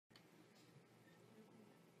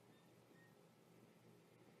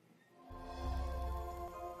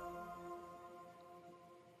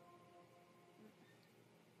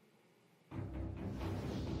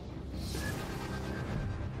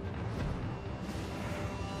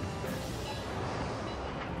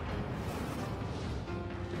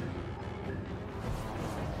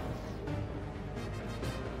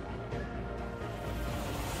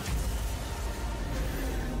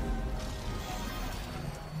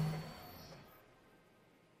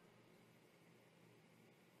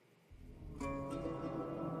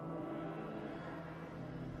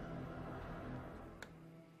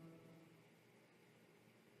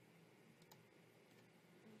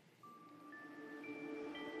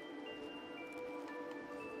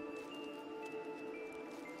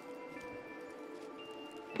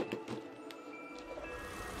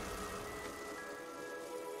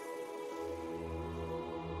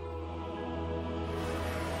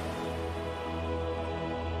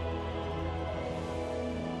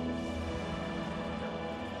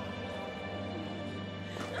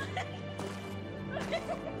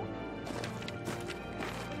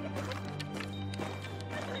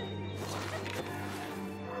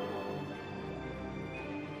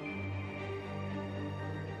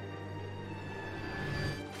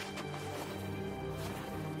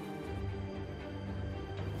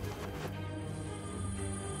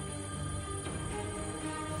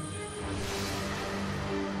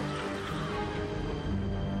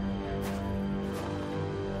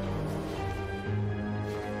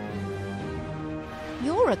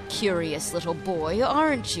You're a curious little boy,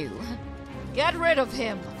 aren't you? Get rid of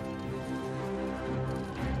him.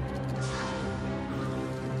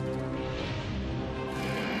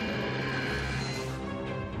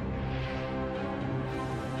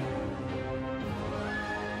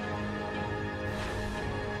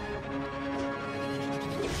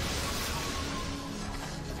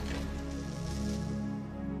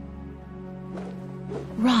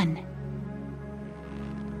 Run.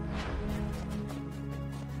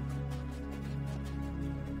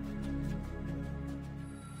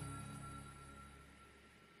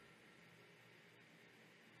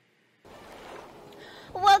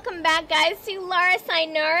 Welcome back, guys, to Lara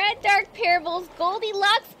Sinara, Dark Parables,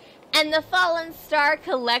 Goldilocks, and the Fallen Star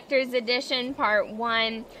Collector's Edition Part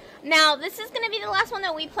 1. Now, this is going to be the last one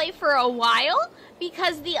that we play for a while,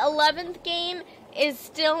 because the 11th game is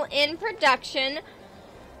still in production.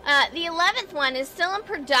 The 11th one is still in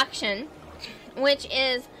production, which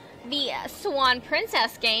is the Swan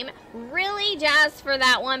Princess game. Really jazzed for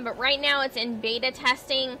that one, but right now it's in beta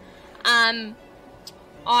testing on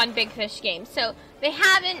Big Fish Games. So they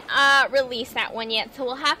haven't released that one yet, so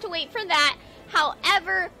we'll have to wait for that.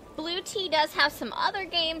 However, Blue Tea does have some other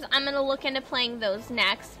games. I'm going to look into playing those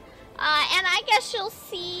next. And I guess you'll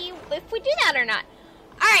see if we do that or not.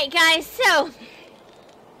 Alright, guys, so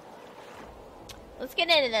let's get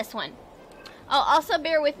into this one. Oh, also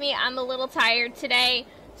bear with me, I'm a little tired today,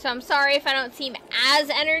 so I'm sorry if I don't seem as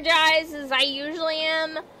energized as I usually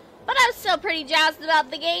am, but I'm still pretty jazzed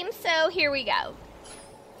about the game, so here we go.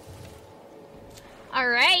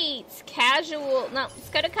 Alright, casual, no, let's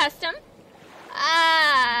go to custom.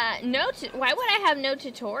 Why would I have no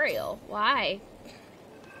tutorial? Why?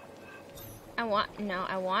 I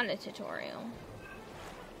want a tutorial.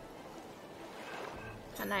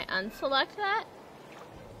 Can I unselect that?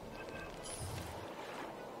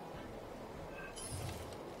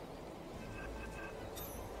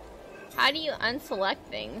 How do you unselect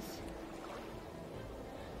things?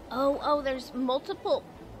 Oh, there's multiple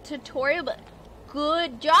tutorial, but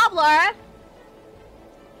good job, Laura.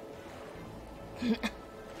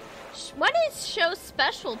 What is show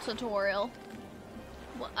special tutorial?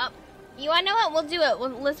 Well, you wanna know what? We'll do it.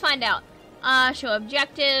 Let's find out. Show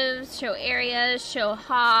objectives, show areas, show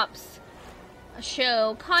hops,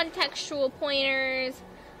 show contextual pointers,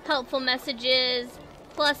 helpful messages,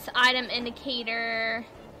 plus item indicator,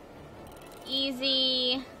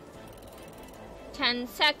 easy, 10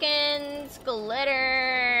 seconds,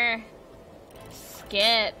 glitter,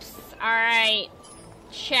 skips. Alright,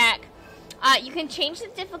 check. You can change the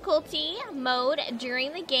difficulty mode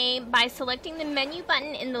during the game by selecting the menu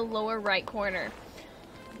button in the lower right corner.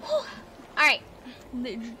 Alright,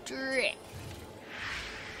 let's do it.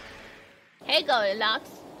 Hey Goldilocks.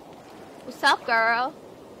 What's up, girl?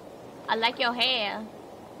 I like your hair.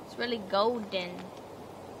 It's really golden.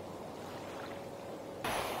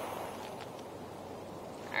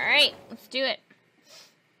 Alright, let's do it.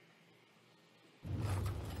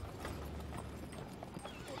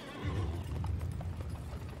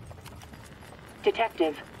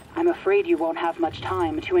 Detective, I'm afraid you won't have much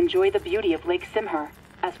time to enjoy the beauty of Lake Simher,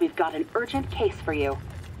 as we've got an urgent case for you.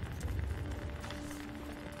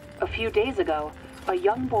 A few days ago, a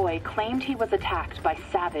young boy claimed he was attacked by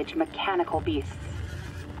savage mechanical beasts.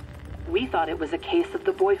 We thought it was a case of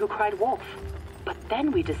the boy who cried wolf, but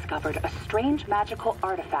then we discovered a strange magical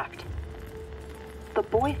artifact. The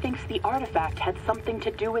boy thinks the artifact had something to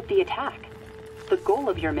do with the attack. The goal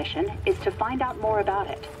of your mission is to find out more about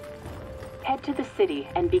it. Head to the city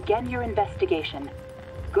and begin your investigation.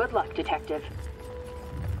 Good luck, Detective.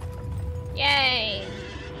 Yay!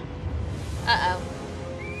 Uh-oh.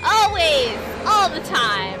 Always! All the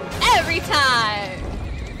time! Every time!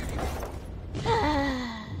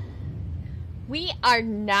 We are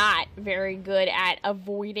not very good at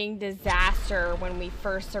avoiding disaster when we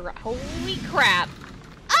first arrive. Holy crap!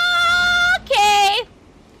 Okay!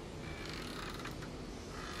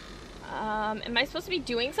 Am I supposed to be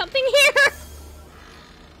doing something here?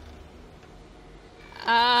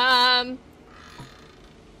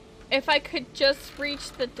 If I could just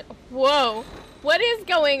reach the... Whoa! What is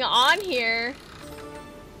going on here?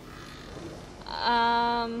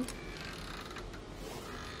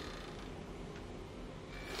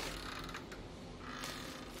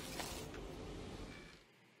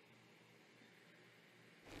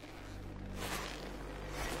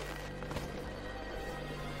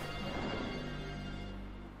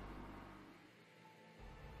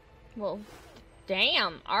 Well,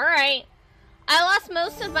 damn. Alright. I lost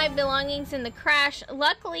most of my belongings in the crash.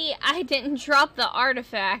 Luckily, I didn't drop the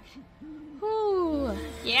artifact. Whew.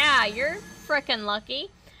 Yeah, you're frickin' lucky.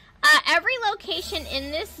 Every location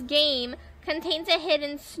in this game contains a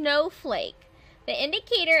hidden snowflake. The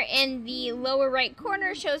indicator in the lower right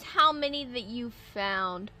corner shows how many that you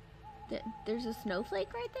found. There's a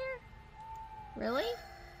snowflake right there? Really?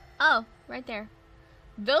 Oh, right there.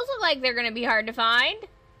 Those look like they're gonna be hard to find.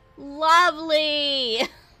 Lovely!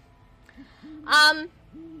 I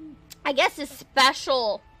guess a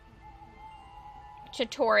special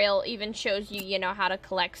tutorial even shows you, you know, how to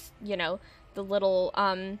collect, you know, the little,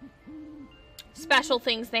 special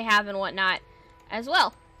things they have and whatnot as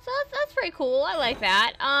well. So that's pretty cool. I like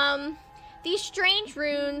that. These strange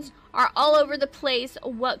runes are all over the place.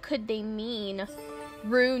 What could they mean?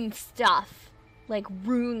 Rune stuff. Like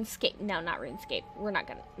RuneScape. No, not RuneScape. We're not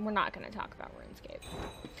gonna talk about RuneScape.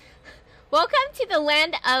 Welcome to the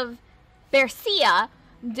land of Bersia,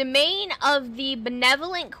 domain of the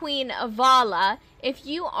benevolent queen of Vala. If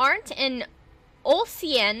you aren't an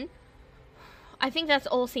Olsian, I think that's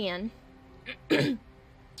Olsian,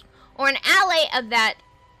 or an ally of that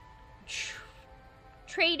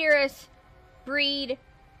traitorous breed,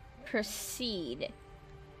 proceed.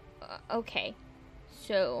 Okay,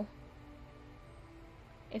 so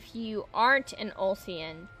if you aren't an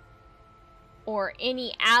Olsian or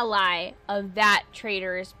any ally of that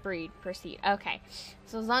traitorous breed, proceed. Okay,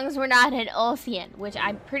 so as long as we're not an Olsian, which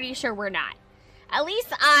I'm pretty sure we're not. At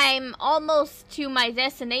least I'm almost to my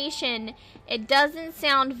destination. It doesn't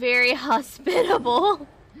sound very hospitable.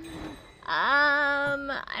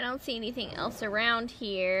 I don't see anything else around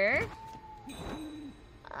here.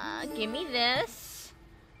 Give me this.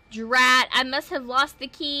 Drat, I must have lost the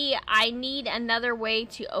key. I need another way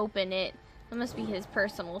to open it. That must be his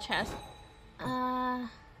personal chest. I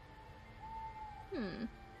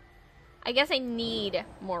guess I need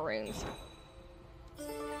more runes.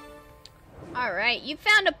 Alright, you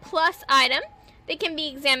found a plus item that can be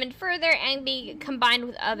examined further and be combined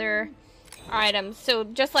with other items. So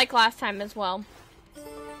just like last time as well.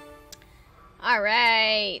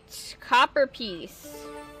 Alright, copper piece.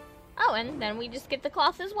 Oh, and then we just get the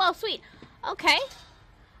cloth as well. Sweet. Okay.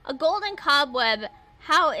 A golden cobweb.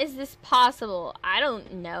 How is this possible? I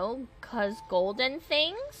don't know. 'Cause golden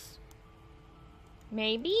things?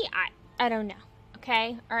 Maybe? I don't know.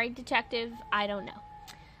 Okay? Alright, detective. I don't know.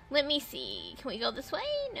 Let me see. Can we go this way?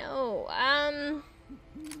 No.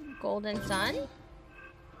 Golden sun?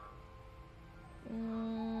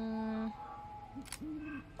 No.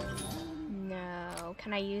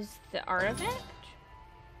 Can I use the artifact?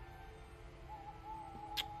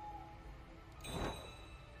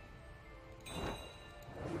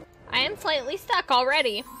 I am slightly stuck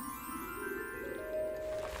already.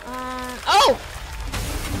 Oh!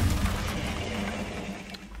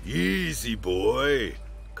 Easy, boy.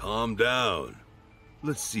 Calm down.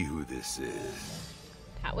 Let's see who this is.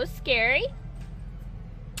 That was scary.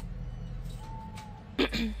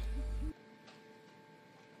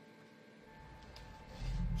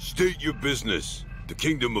 State your business. The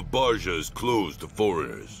kingdom of Barja is closed to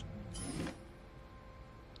foreigners.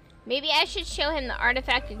 Maybe I should show him the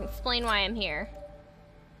artifact and explain why I'm here.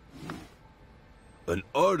 An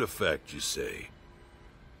artifact, you say?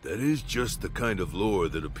 That is just the kind of lore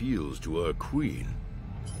that appeals to our queen.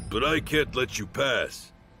 But I can't let you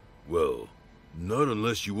pass. Well, not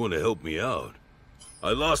unless you want to help me out.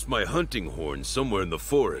 I lost my hunting horn somewhere in the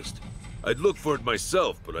forest. I'd look for it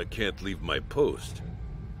myself, but I can't leave my post.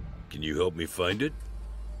 Can you help me find it?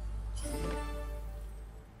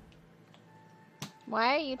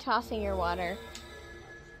 Why are you tossing your water?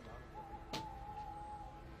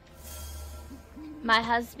 My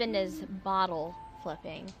husband is bottle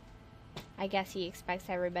flipping. I guess he expects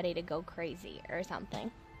everybody to go crazy or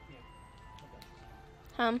something.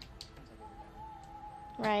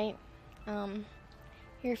 Right.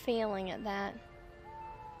 You're failing at that.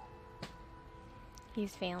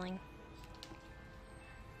 He's failing.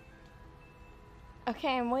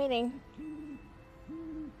 Okay, I'm waiting.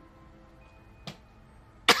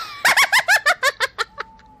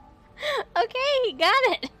 Okay, he got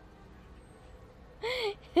it.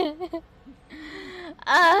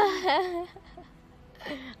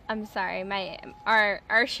 I'm sorry,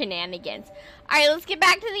 our shenanigans. Alright, let's get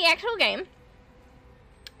back to the actual game.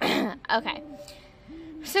 Okay.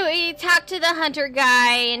 So we talked to the hunter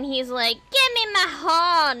guy, and he's like, "Give me my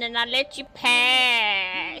horn, and I'll let you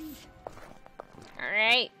pass."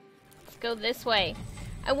 Alright, let's go this way.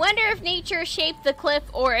 I wonder if nature shaped the cliff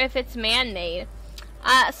or if it's man-made.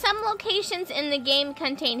 Some locations in the game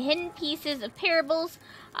contain hidden pieces of parables.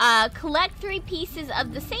 Collect 3 pieces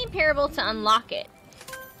of the same parable to unlock it.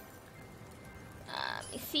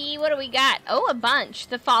 Let me see, what do we got? Oh, a bunch.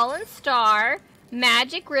 The Fallen Star,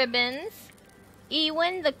 Magic Ribbons,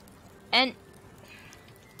 Ewan the And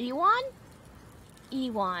Ewan?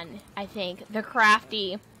 Ewan, I think. The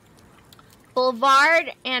Crafty.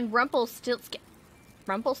 Boulevard and Rumpelstiltskin.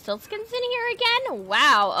 Rumpelstiltskin's in here again?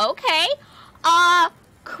 Wow, okay.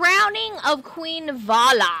 Crowning of Queen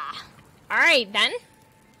Vala. Alright, then.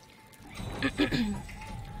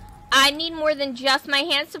 I need more than just my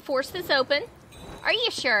hands to force this open. Are you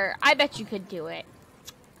sure? I bet you could do it.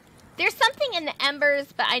 There's something in the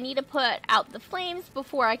embers, but I need to put out the flames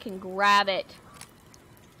before I can grab it.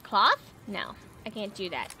 Cloth? No, I can't do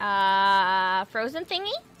that. Frozen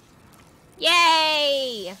thingy?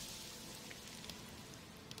 Yay!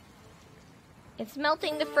 It's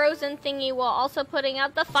melting the frozen thingy while also putting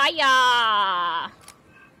out the fire.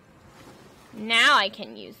 Now I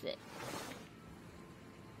can use it.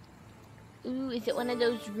 Ooh, is it one of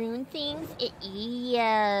those rune things? It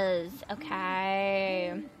is.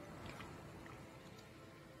 Okay.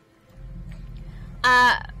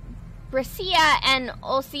 Brissia and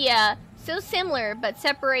Osea, so similar but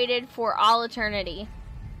separated for all eternity.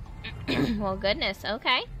 Well, goodness.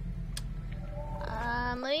 Okay.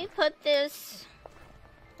 Let me put this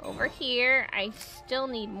over here. I still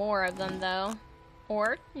need more of them, though.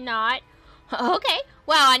 Or not. Okay.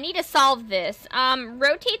 Wow, I need to solve this.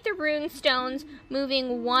 Rotate the rune stones.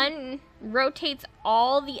 Moving one rotates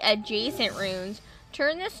all the adjacent runes.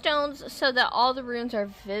 Turn the stones so that all the runes are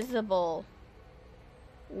visible.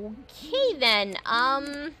 Okay, then.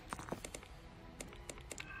 I'm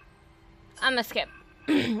gonna skip.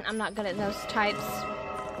 I'm not good at those types.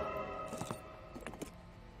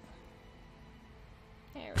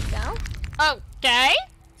 There we go. Okay.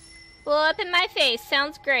 Blow up in my face.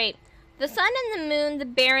 Sounds great. The sun and the moon, the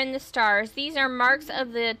bear and the stars. These are marks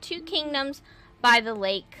of the two kingdoms by the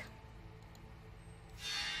lake.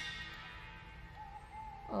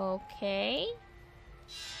 Okay.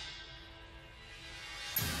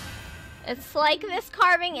 It's like this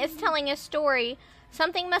carving is telling a story.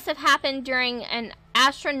 Something must have happened during an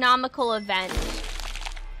astronomical event.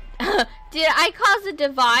 Did I cause a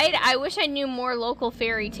divide? I wish I knew more local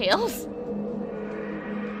fairy tales.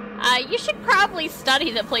 You should probably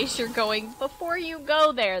study the place you're going before you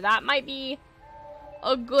go there. That might be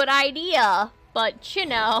a good idea. But, you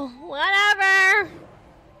know, whatever.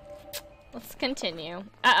 Let's continue.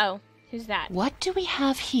 Uh-oh. Who's that? What do we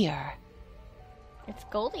have here? It's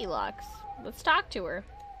Goldilocks. Let's talk to her.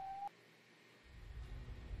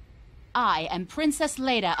 I am Princess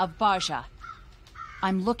Leda of Barja.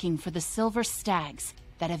 I'm looking for the silver stags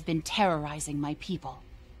that have been terrorizing my people.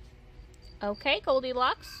 Okay,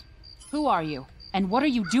 Goldilocks. Who are you, and what are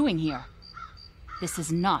you doing here? This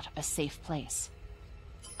is not a safe place.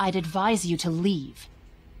 I'd advise you to leave.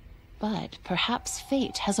 But perhaps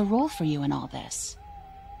fate has a role for you in all this.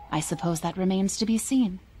 I suppose that remains to be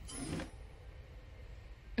seen.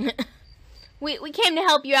 We came to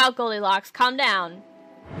help you out, Goldilocks. Calm down.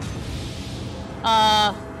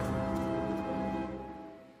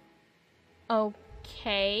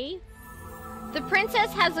 Okay. The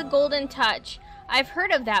princess has a golden touch. I've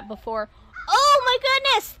heard of that before. Oh my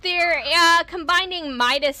goodness! They're combining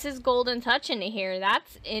Midas's golden touch into here.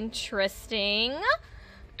 That's interesting.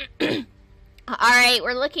 Alright,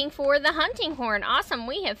 we're looking for the hunting horn. Awesome,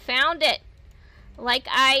 we have found it. Like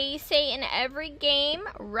I say in every game,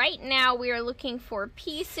 right now we are looking for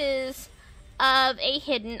pieces of a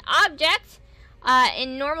hidden object.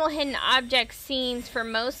 In normal hidden object scenes for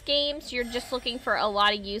most games, you're just looking for a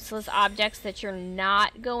lot of useless objects that you're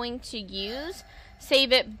not going to use.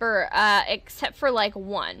 Save it, except for like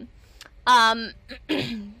one.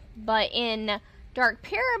 But in Dark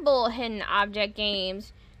Parable hidden object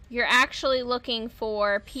games, you're actually looking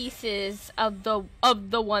for pieces of the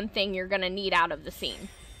one thing you're gonna need out of the scene.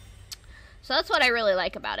 So that's what I really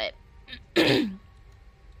like about it.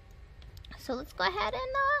 So let's go ahead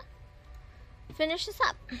and finish this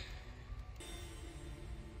up.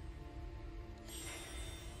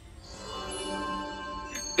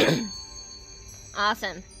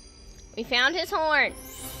 Awesome. We found his horn.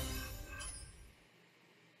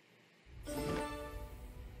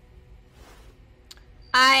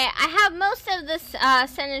 I have most of this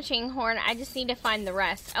sentencing horn. I just need to find the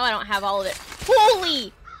rest. Oh, I don't have all of it.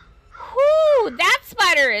 Holy! Whoo! That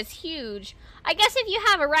spider is huge. I guess if you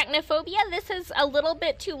have arachnophobia, this is a little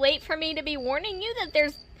bit too late for me to be warning you that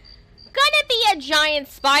there's gonna be a giant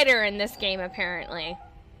spider in this game, apparently.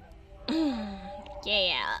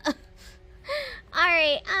 Yeah.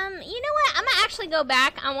 Alright, you know what? I'm gonna actually go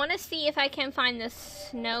back. I want to see if I can find the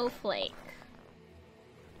snowflake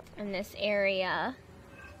in this area.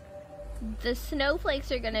 The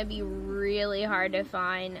snowflakes are gonna be really hard to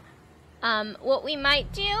find. What we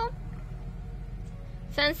might do,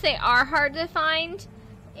 since they are hard to find,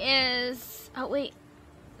 is... Oh, wait.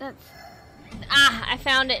 That's... Ah, I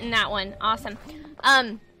found it in that one. Awesome.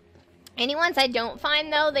 Any ones I don't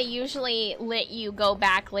find, though, they usually let you go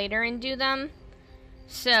back later and do them.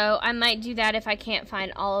 So, I might do that if I can't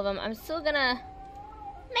find all of them. I'm still gonna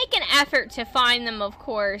make an effort to find them, of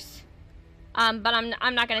course. But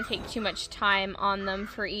I'm not gonna take too much time on them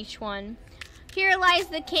for each one. Here lies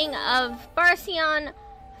the king of Barcion,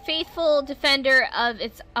 faithful defender of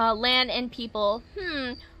its land and people.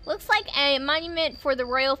 Looks like a monument for the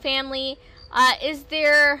royal family. Is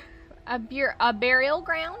there a burial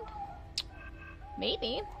ground?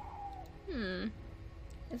 Maybe.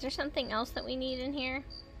 Is there something else that we need in here?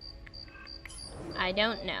 I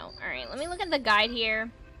don't know. Alright, let me look at the guide here.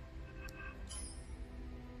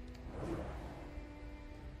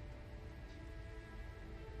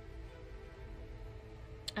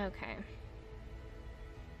 Okay.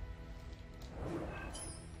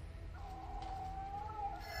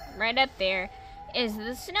 Right up there is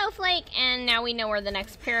the snowflake, and now we know where the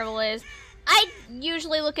next parable is. I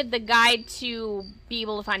usually look at the guide to be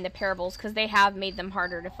able to find the parables, because they have made them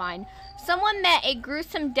harder to find. Someone met a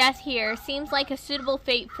gruesome death here. Seems like a suitable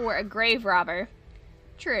fate for a grave robber.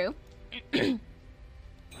 True.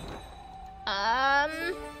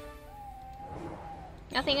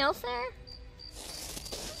 Nothing else there?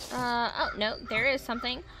 Oh, no, there is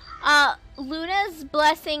something. Luna's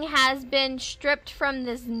blessing has been stripped from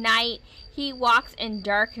this night. He walks in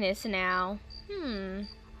darkness now. There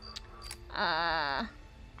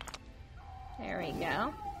we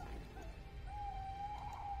go.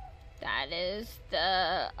 That is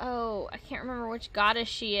the... Oh, I can't remember which goddess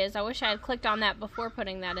she is. I wish I had clicked on that before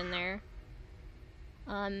putting that in there.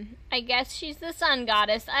 I guess she's the sun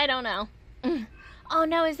goddess. I don't know. Oh,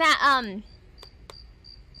 no, is that,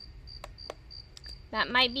 that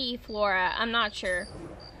might be Flora. I'm not sure.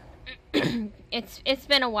 It's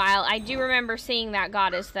been a while. I do remember seeing that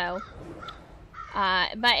goddess, though.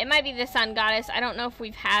 But it might be the sun goddess. I don't know if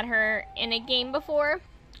we've had her in a game before.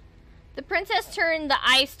 The princess turned the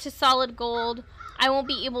ice to solid gold. I won't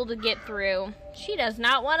be able to get through. She does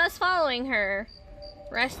not want us following her.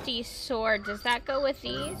 Rusty sword. Does that go with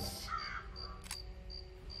these?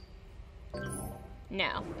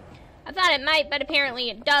 No. I thought it might, but apparently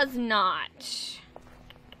it does not.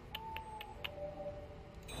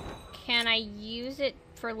 Can I use it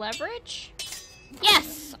for leverage?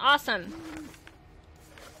 Yes! Awesome.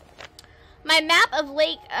 My map of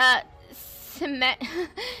Lake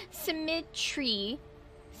Symmetry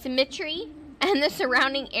and the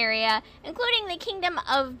surrounding area, including the kingdom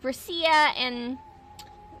of Brisea and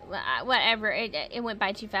whatever, it went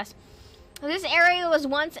by too fast. This area was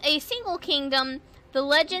once a single kingdom. The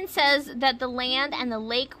legend says that the land and the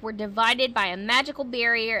lake were divided by a magical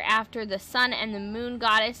barrier after the sun and the moon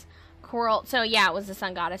goddess quarreled. So yeah, it was the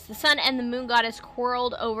sun goddess. The sun and the moon goddess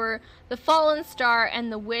quarreled over the fallen star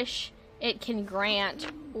and the wish it can grant.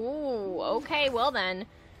 Ooh, okay, well then.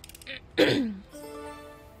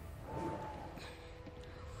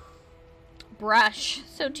 Brush.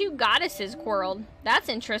 So two goddesses quarreled. That's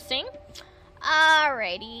interesting.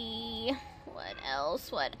 Alrighty. What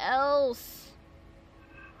else? What else?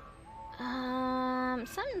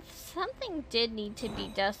 Something did need to be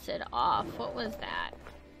dusted off. What was that?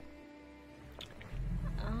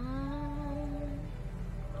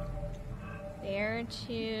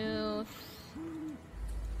 Beartooth.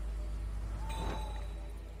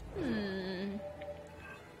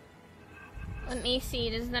 Let me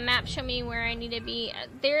see. Does the map show me where I need to be?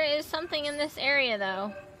 There is something in this area,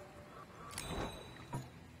 though.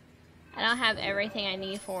 I don't have everything I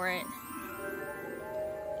need for it.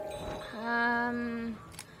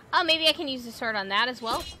 Oh, maybe I can use the sword on that as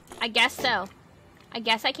well? I guess so. I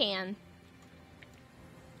guess I can.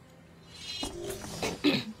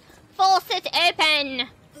 Faucet open!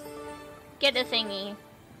 Get the thingy.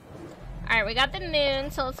 Alright, we got the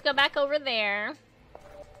moon, so let's go back over there.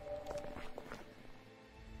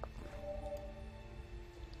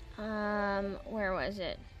 Where was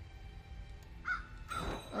it?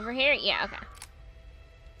 Over here? Yeah, okay.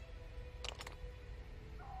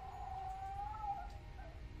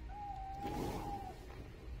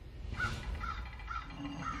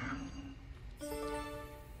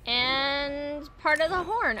 And part of the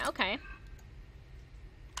horn, okay.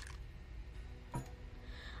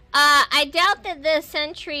 I doubt that the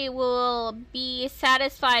sentry will be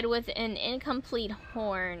satisfied with an incomplete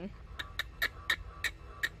horn.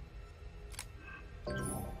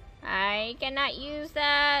 I cannot use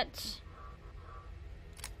that.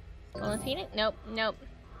 Golden Phoenix? Nope, nope.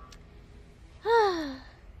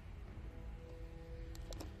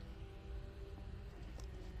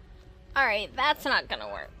 Alright, that's not gonna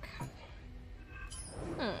work.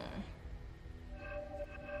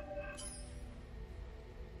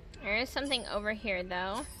 There is something over here,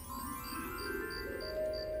 though.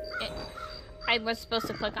 I was supposed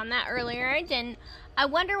to click on that earlier. I didn't. I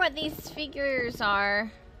wonder what these figures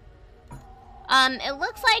are. It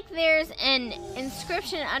looks like there's an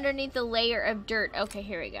inscription underneath the layer of dirt. Okay,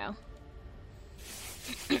 here we go.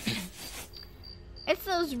 It's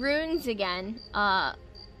those runes again.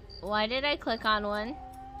 Why did I click on one?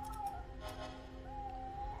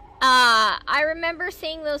 I remember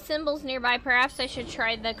seeing those symbols nearby. Perhaps I should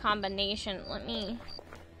try the combination. Let me...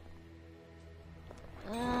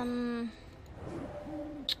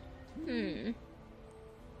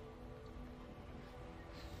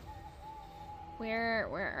 Where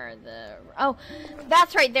are the... Oh,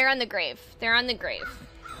 that's right. They're on the grave. They're on the grave.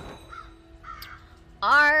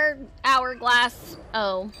 Our hourglass...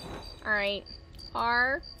 Oh. Alright.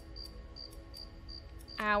 Our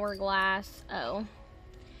hourglass... Oh.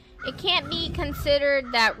 It can't be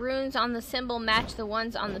considered that runes on the symbol match the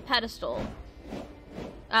ones on the pedestal.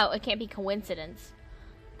 Oh, it can't be coincidence.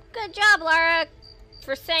 Good job, Lara,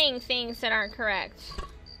 for saying things that aren't correct.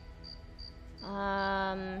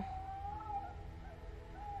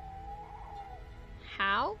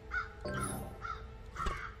 How?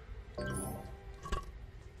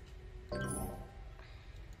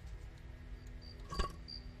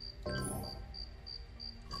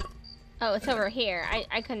 Oh, it's over here.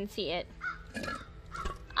 I couldn't see it.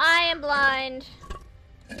 I am blind.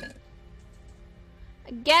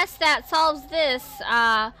 I guess that solves this.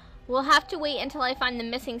 We'll have to wait until I find the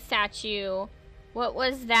missing statue. What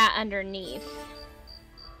was that underneath?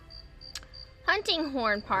 Hunting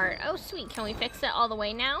horn part. Oh, sweet. Can we fix it all the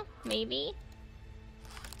way now? Maybe.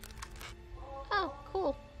 Oh,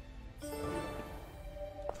 cool.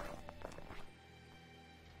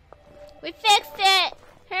 We fixed it!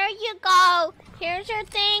 Here you go! Here's your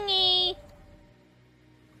thingy!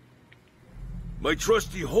 My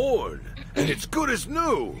trusty horn! And it's good as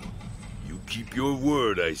new! You keep your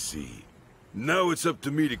word, I see. Now it's up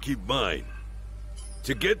to me to keep mine.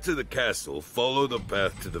 To get to the castle, follow the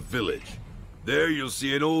path to the village. There you'll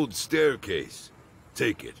see an old staircase.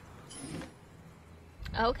 Take it.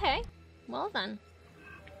 Okay. Well then.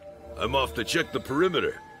 I'm off to check the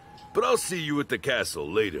perimeter, but I'll see you at the castle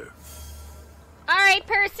later. Alright,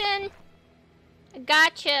 person! I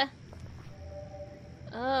gotcha.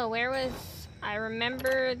 Oh, where was... I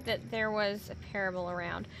remember that there was a parable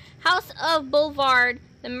around. House of Boulevard,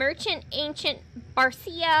 the merchant ancient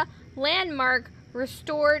Barcia landmark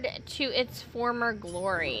restored to its former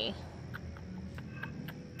glory.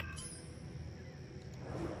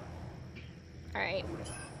 Alright.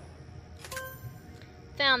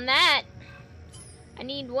 Found that. I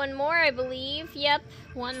need one more, I believe. Yep,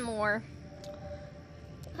 one more.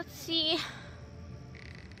 Let's see.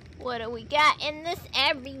 What do we got in this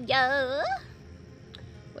area?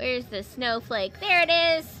 Where's the snowflake? There it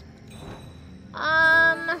is.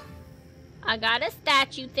 I got a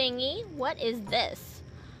statue thingy. What is this?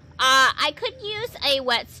 I could use a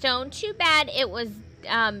whetstone. Too bad it was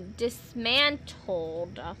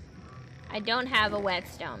dismantled. I don't have a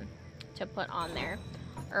whetstone to put on there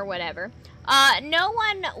or whatever. No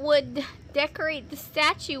one would decorate the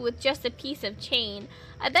statue with just a piece of chain.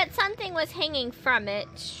 I bet something was hanging from it.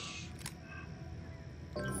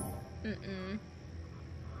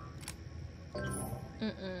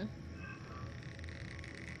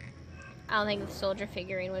 I don't think the soldier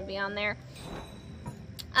figurine would be on there.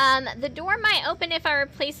 The door might open if I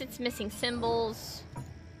replace its missing symbols.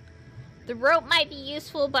 The rope might be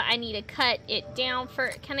useful, but I need to cut it down for...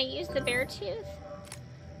 Can I use the bear tooth?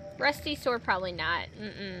 Rusty sword, probably not.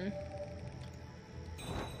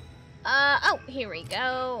 Oh, here we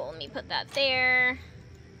go. Let me put that there.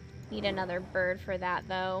 Need another bird for that,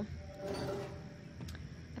 though.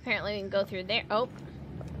 Apparently we can go through there. Oh.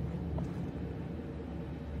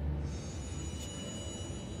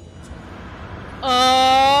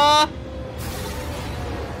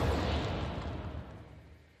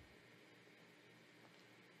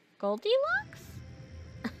 Goldilocks?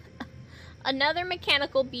 Another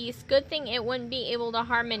mechanical beast. Good thing it wouldn't be able to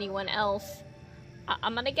harm anyone else.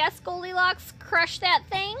 I'm gonna guess Goldilocks crushed that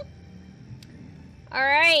thing.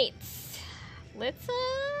 Alright. Let's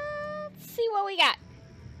see what we got.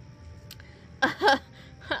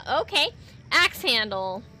 Okay. Axe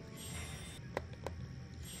handle.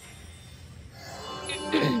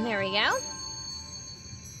 There we go.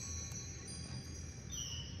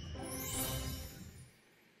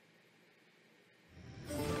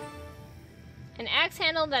 An axe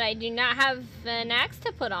handle that I do not have an axe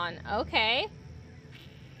to put on. Okay.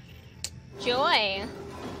 Joy.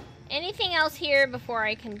 Anything else here before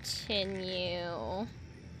I continue?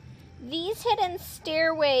 These hidden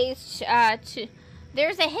stairways to...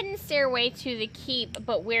 There's a hidden stairway to the keep,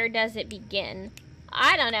 but where does it begin?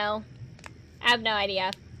 I don't know. I have no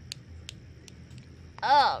idea.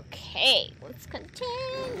 Okay, let's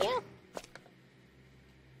continue.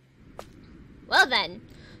 Well then,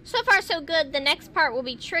 so far so good. The next part will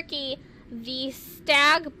be tricky. The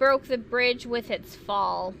stag broke the bridge with its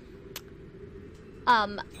fall.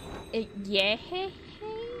 Yay?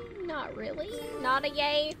 Not really. Not a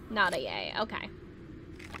yay? Not a yay. Okay.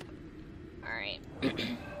 Alright.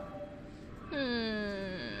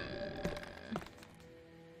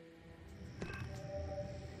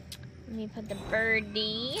 Let me put the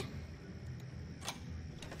birdie.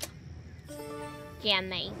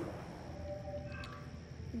 Gimme.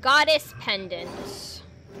 Goddess pendant.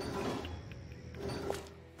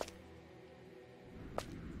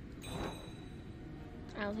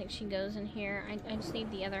 I don't think she goes in here. I just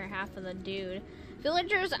need the other half of the dude.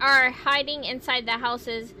 Villagers are hiding inside the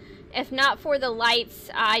houses. If not for the lights,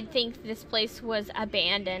 I'd think this place was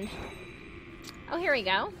abandoned. Oh, here we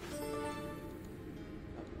go.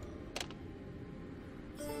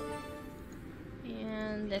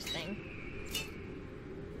 And this thing.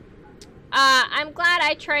 I'm glad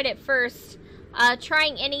I tried it first.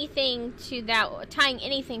 Tying anything to that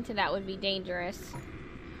would be dangerous.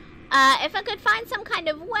 If I could find some kind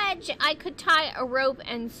of wedge, I could tie a rope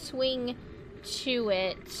and swing to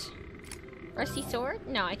it. Rusty sword?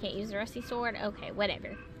 No, I can't use the rusty sword. Okay,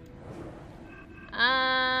 whatever.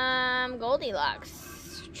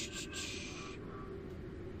 Goldilocks.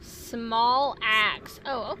 Small axe.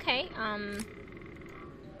 Oh, okay.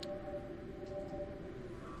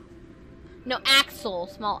 No, axle.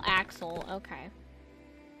 Small axle. Okay.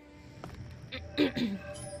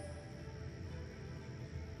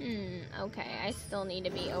 Okay, I still need to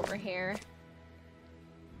be over here.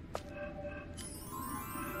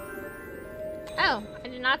 Oh, I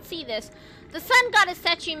did not see this. The sun goddess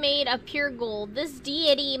statue made of pure gold. This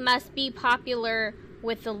deity must be popular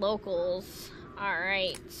with the locals.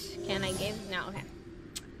 Alright. Can I give? No, okay.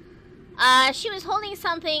 She was holding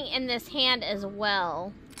something in this hand as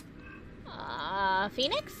well.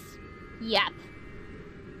 Phoenix? Yep.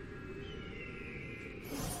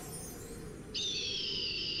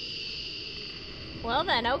 Well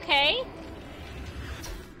then, okay.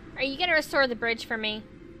 Are you gonna restore the bridge for me?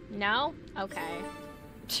 No? Okay.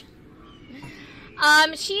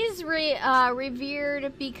 She's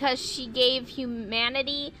revered because she gave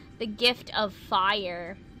humanity the gift of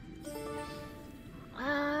fire.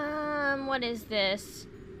 What is this?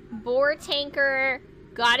 Boar tanker,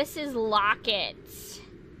 goddess's locket.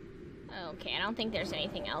 Okay, I don't think there's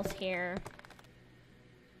anything else here.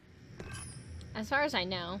 As far as I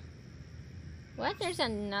know. What? There's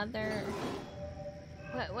another...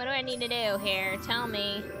 What do I need to do here? Tell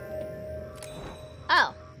me.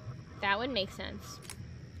 Oh. That would make sense.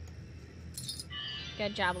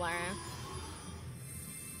 Good job, Lara.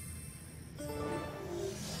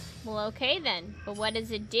 Well, okay then. But what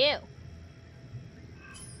does it do?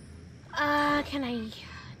 Can I...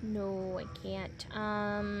 No, I can't.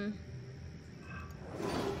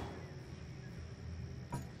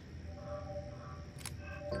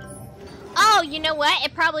 Oh, you know what?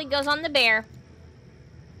 It probably goes on the bear.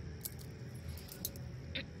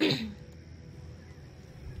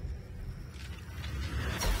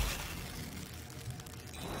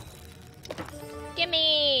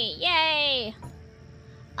 Gimme! Yay!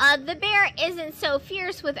 The bear isn't so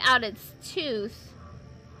fierce without its tooth.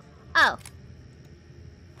 Oh.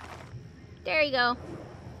 There you go.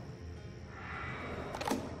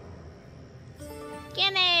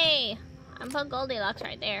 Gimme! I'm put Goldilocks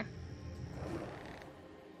right there.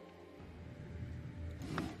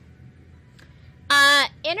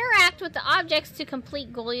 Interact with the objects to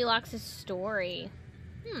complete Goldilocks' story.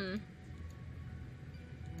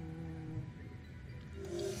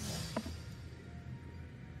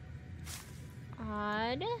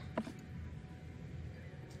 Odd.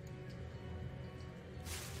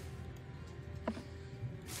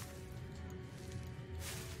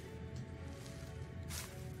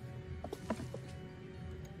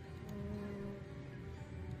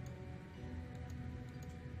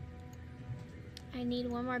 I need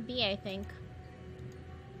one more bee, I think.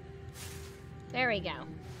 There we go.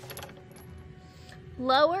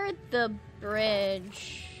 Lower the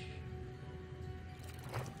bridge.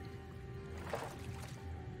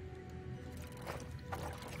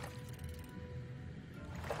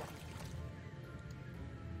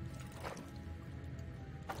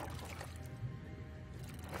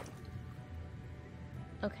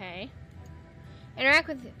 Okay. Interact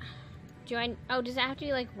with... Oh, does it have to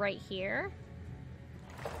be, like, right here?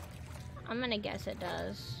 I'm gonna guess it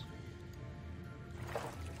does.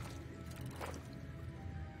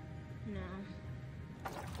 No.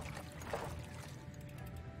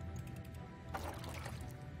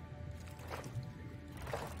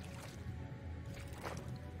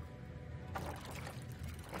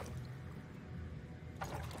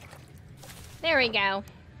 There we go.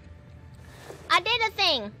 I did a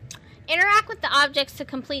thing. Interact with the objects to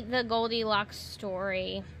complete the Goldilocks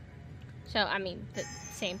story. So, I mean, the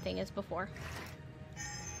same thing as before.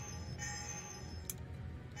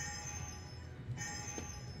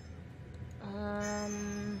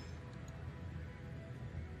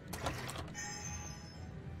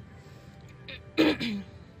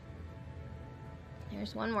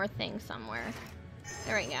 There's one more thing somewhere.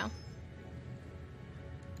 There we go.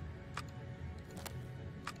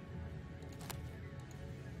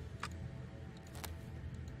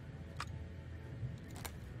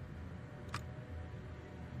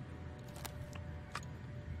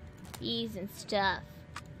 Bees and stuff.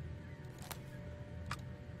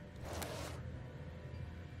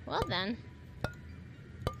 Well then.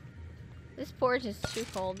 This porch is too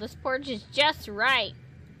cold. This porch is just right.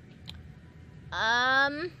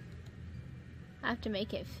 I have to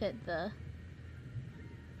make it fit the...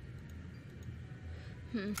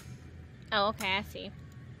 Oh, okay, I see.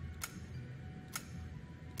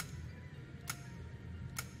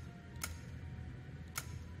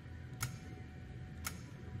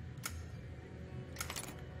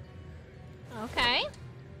 Okay.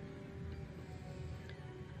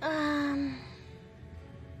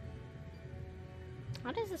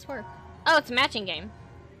 How does this work? Oh, it's a matching game.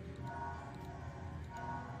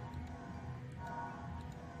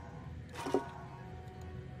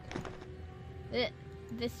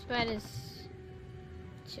 This bed is...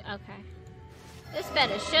 Okay. This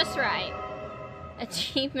bed is just right.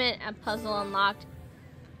 Achievement, a puzzle unlocked.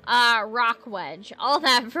 Rock wedge. All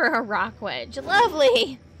that for a rock wedge.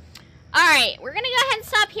 Lovely! Alright, we're gonna go ahead and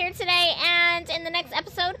stop here today, and in the next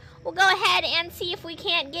episode, we'll go ahead and see if we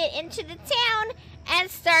can't get into the town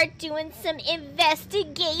and start doing some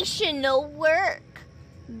investigational work.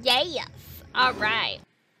 Yes. Alright.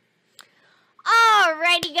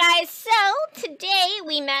 Alrighty, guys, so today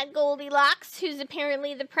we met Goldilocks, who's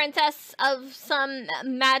apparently the princess of some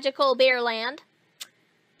magical bear land.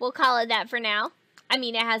 We'll call it that for now. I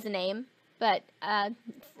mean, it has a name, but,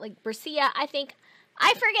 like, Bercia, I think...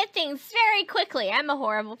 I forget things very quickly. I'm a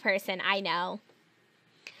horrible person, I know.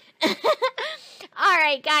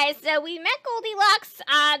 Alright, guys, so we met Goldilocks.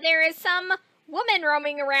 There is some woman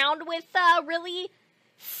roaming around with really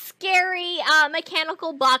scary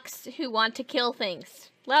mechanical bucks who want to kill things.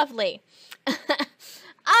 Lovely.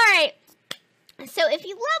 Alright, so if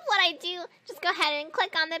you love what I do, just go ahead and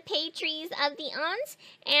click on the Patreons of the Ons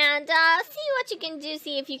and see what you can do,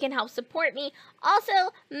 see if you can help support me.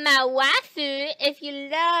 Also, my waifu, if you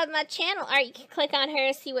love my channel, or you can click on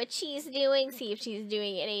her, see what she's doing, see if she's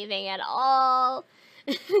doing anything at all.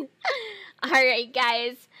 Alright,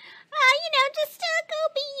 guys. You know, just go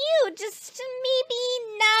be you. Just maybe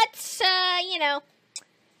not, you know,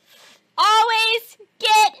 always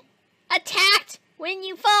get attacked when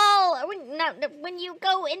you fall, or when you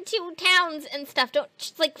go into towns and stuff. Don't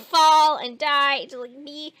just, like, fall and die. Just, like,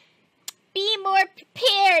 be more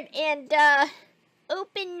prepared and,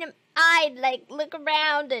 open-eyed, like, look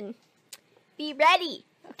around and be ready,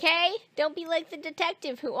 okay? Don't be like the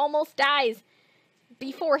detective who almost dies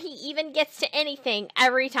before he even gets to anything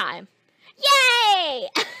every time. Yay!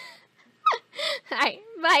 Alright,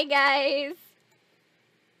 bye, guys.